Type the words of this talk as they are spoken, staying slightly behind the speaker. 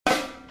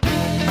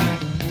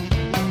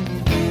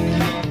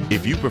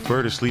If you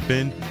prefer to sleep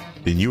in,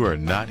 then you are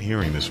not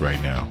hearing this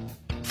right now.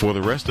 For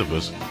the rest of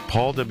us,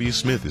 Paul W.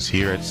 Smith is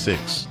here at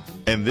 6.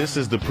 And this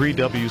is the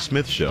Pre-W.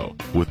 Smith Show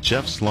with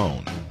Jeff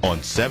Sloan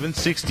on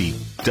 760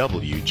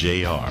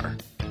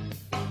 WJR.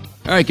 All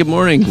right, good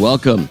morning.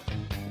 Welcome.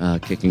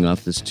 Kicking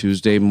off this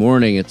Tuesday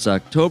morning. It's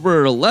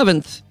October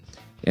 11th,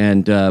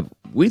 and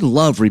we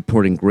love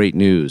reporting great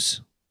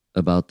news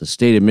about the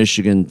state of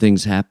Michigan,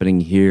 things happening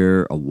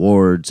here,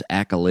 awards,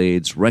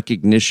 accolades,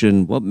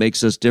 recognition, what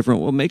makes us different,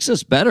 what makes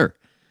us better.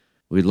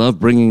 We love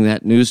bringing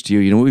that news to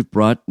you. You know, we've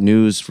brought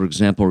news, for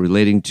example,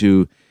 relating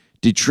to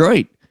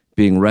Detroit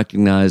being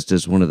recognized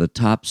as one of the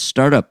top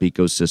startup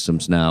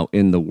ecosystems now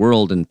in the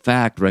world. In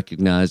fact,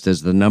 recognized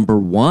as the number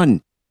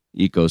one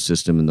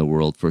ecosystem in the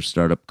world for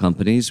startup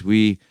companies.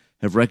 We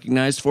have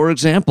recognized, for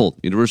example,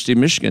 University of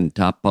Michigan,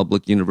 top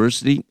public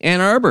university,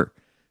 Ann Arbor,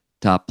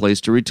 top place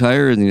to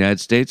retire in the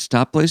United States,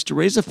 top place to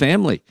raise a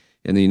family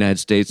in the United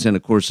States, and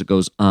of course it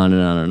goes on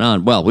and on and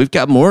on. Well, we've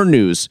got more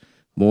news,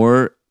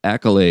 more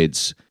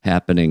accolades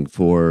happening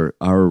for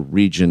our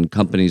region,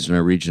 companies in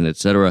our region,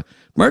 etc.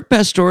 Mark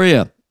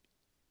Pastoria,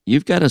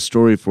 you've got a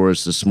story for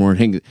us this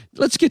morning.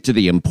 Let's get to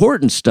the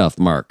important stuff,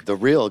 Mark. The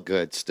real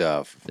good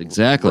stuff.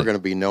 Exactly. We're going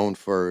to be known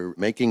for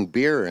making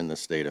beer in the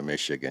state of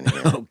Michigan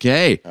here.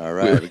 Okay. All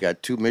right. We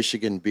got 2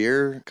 Michigan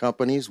beer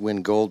companies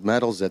win gold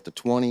medals at the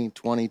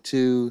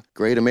 2022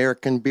 Great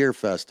American Beer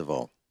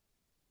Festival.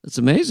 That's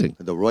amazing.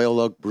 The Royal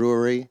Oak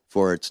Brewery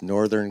for its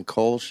Northern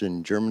Kolsch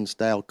and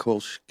German-style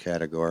Kolsch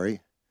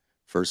category.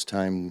 First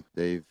time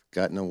they've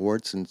gotten an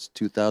award since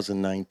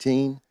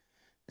 2019.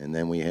 And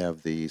then we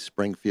have the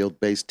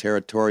Springfield-based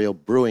Territorial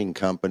Brewing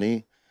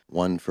Company,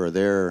 one for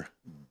their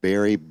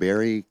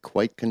Berry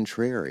Quite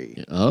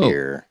Contrary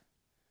beer.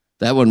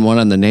 That one won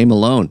on the name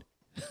alone.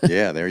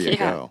 Yeah, there you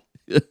go.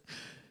 Of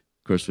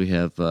course, we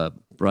have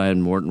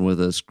Brian Morton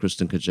with us,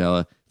 Kristen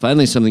Kajawa.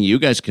 Finally, something you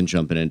guys can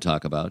jump in and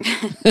talk about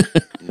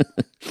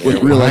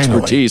with real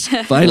expertise.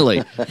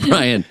 Finally,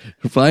 Brian,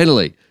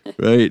 finally.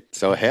 Right.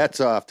 So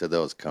hats off to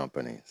those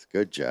companies.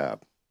 Good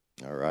job.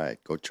 All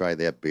right, go try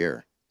that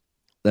beer.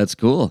 That's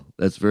cool.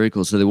 That's very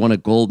cool. So they won a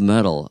gold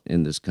medal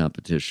in this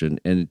competition.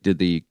 And did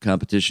the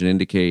competition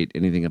indicate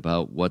anything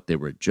about what they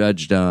were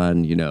judged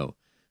on? You know,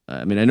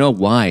 I mean, I know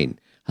wine,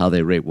 how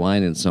they rate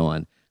wine and so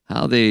on.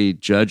 How they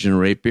judge and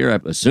rate beer, I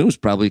assume is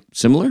probably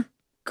similar?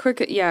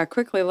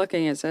 Quickly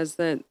looking, it says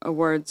that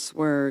awards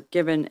were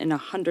given in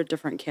 100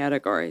 different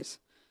categories.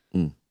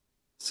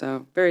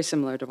 So very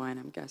similar to wine,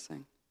 I'm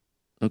guessing.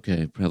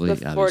 Okay, probably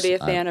the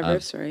 40th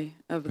anniversary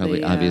of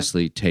probably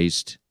obviously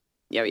taste,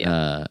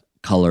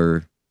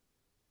 color,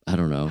 I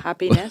don't know.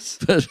 Happiness?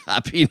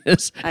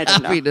 Happiness. I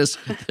don't know.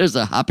 There's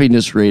a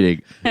happiness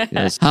rating.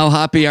 Yes. How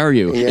happy are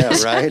you? Yeah,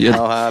 right?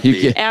 How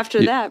happy?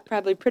 After that,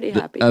 probably pretty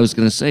happy. I was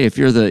going to say, if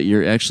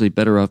you're actually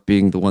better off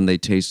being the one they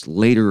taste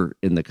later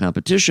in the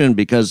competition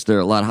because they're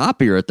a lot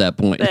happier at that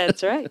point.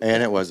 That's right.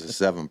 And it was a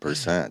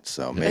 7%,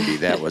 so maybe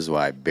that was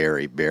why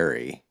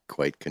Berry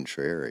Quite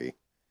Contrary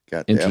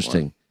got that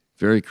Interesting. one.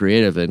 Very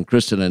creative. And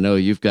Kristen, I know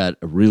you've got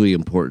a really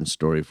important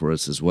story for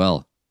us as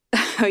well.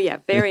 Oh, yeah.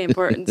 Very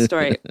important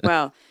story.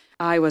 Well,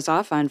 I was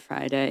off on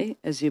Friday,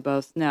 as you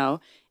both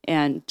know,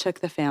 and took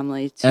the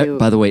family to...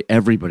 By the way,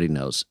 everybody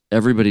knows.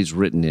 Everybody's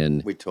written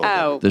in. We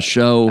told the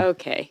show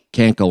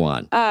can't go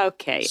on.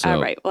 Okay. So,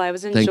 all right. Well, I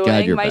was thank God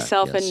enjoying you're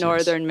myself back. in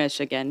northern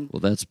Michigan.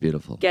 Well, that's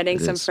beautiful. Getting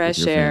some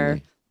fresh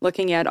air,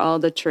 looking at all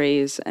the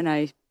trees. And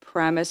I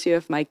promise you,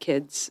 if my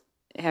kids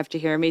have to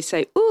hear me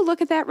say, ooh,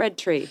 look at that red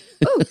tree.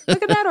 Ooh,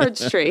 look at that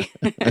orange tree.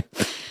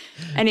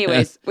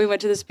 Anyways, we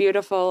went to this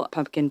beautiful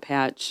pumpkin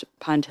patch,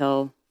 Pond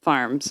Hill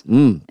Farms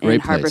in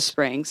Harbor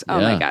Springs. Oh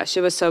my gosh,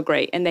 it was so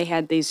great. And they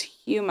had these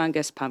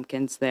humongous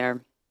pumpkins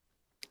there.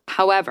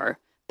 However,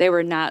 they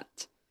were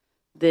not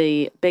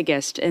the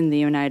biggest in the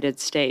United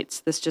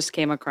States. This just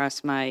came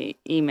across my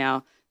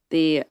email.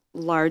 The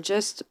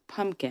largest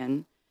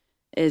pumpkin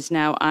is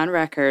now on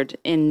record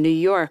in New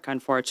York,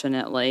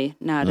 unfortunately,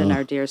 not in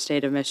our dear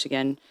state of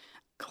Michigan,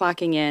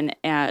 clocking in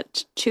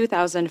at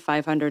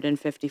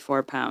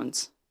 2,554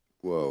 pounds.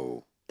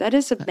 Whoa. That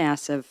is a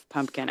massive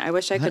pumpkin. I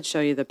wish I could show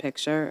you the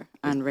picture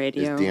on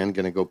radio. Is Dan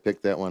going to go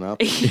pick that one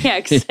up? Yeah,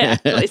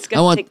 exactly. He's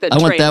going to take the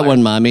trailer. I want that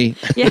one, Mommy.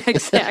 Yeah,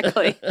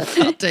 exactly.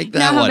 I'll take that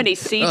now, one. how many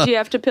seeds do you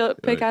have to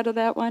pick out of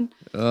that one?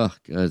 Oh,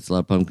 God, it's a lot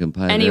of pumpkin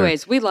pie.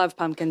 Anyways, we love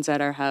pumpkins at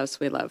our house.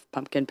 We love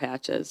pumpkin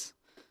patches.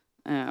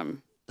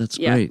 That's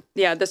great.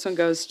 Yeah, this one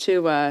goes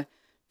to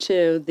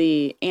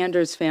the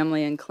Anders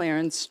family in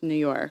Clarence, New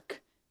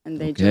York.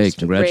 And they just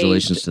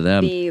congratulations to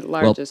them. The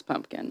largest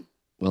pumpkin.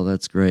 Well,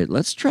 that's great.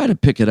 Let's try to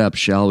pick it up,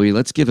 shall we?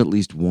 Let's give at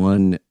least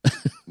one.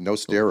 No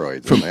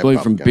steroids. Going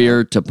from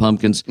beer to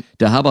pumpkins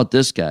to how about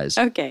this, guys?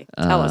 Okay,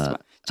 tell us,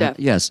 Jeff.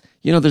 Yes.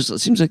 You know, it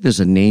seems like there's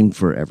a name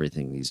for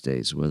everything these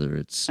days, whether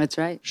it's that's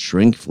right.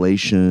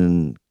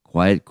 Shrinkflation,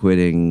 quiet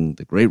quitting,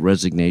 the great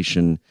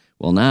resignation.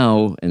 Well,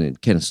 now, and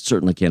it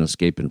certainly can't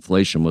escape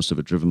inflation, most of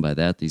it driven by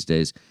that these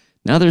days.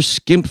 Now there's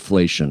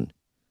skimpflation.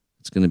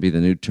 It's going to be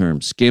the new term,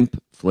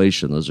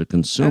 skimpflation. Those are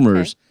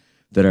consumers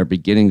that are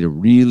beginning to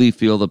really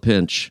feel the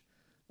pinch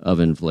of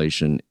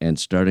inflation and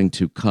starting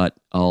to cut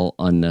all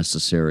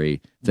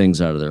unnecessary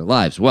things out of their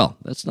lives. Well,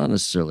 that's not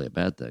necessarily a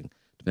bad thing,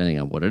 depending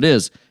on what it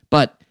is.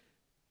 But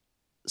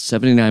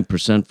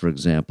 79%, for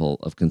example,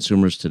 of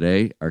consumers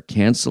today are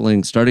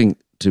starting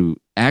to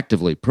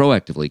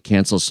proactively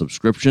cancel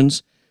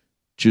subscriptions,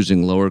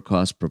 choosing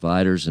lower-cost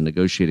providers, and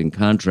negotiating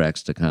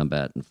contracts to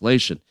combat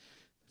inflation.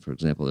 For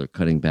example, they're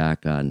cutting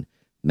back on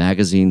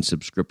magazine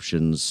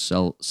subscriptions,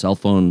 cell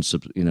phone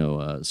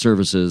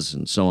services,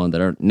 and so on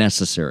that aren't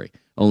necessary,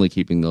 only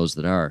keeping those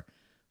that are,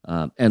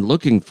 and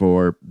looking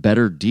for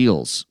better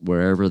deals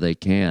wherever they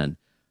can.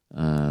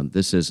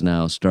 This has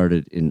now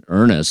started in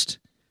earnest.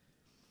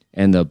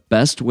 And the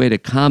best way to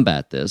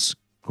combat this,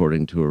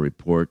 according to a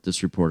report,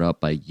 this report out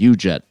by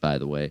UJET, by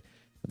the way,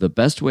 the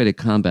best way to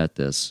combat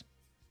this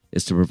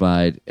is to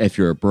provide, if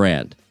you're a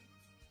brand,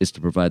 is to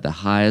provide the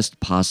highest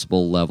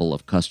possible level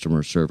of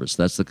customer service.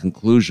 That's the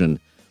conclusion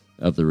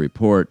of the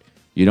report.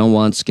 You don't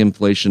want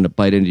Skimpflation to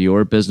bite into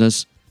your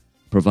business.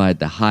 Provide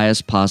the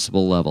highest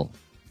possible level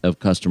of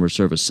customer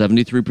service.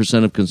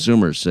 73% of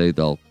consumers say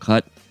they'll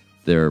cut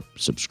their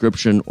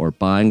subscription or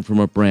buying from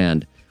a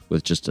brand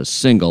with just a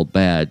single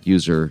bad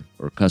user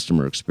or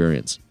customer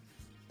experience.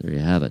 There you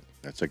have it.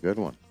 That's a good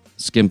one.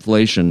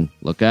 Skimpflation,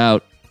 look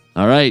out.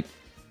 All right,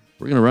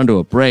 we're going to run to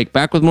a break.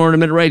 Back with more in a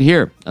minute right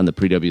here on the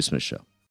Pre-W. Smith Show.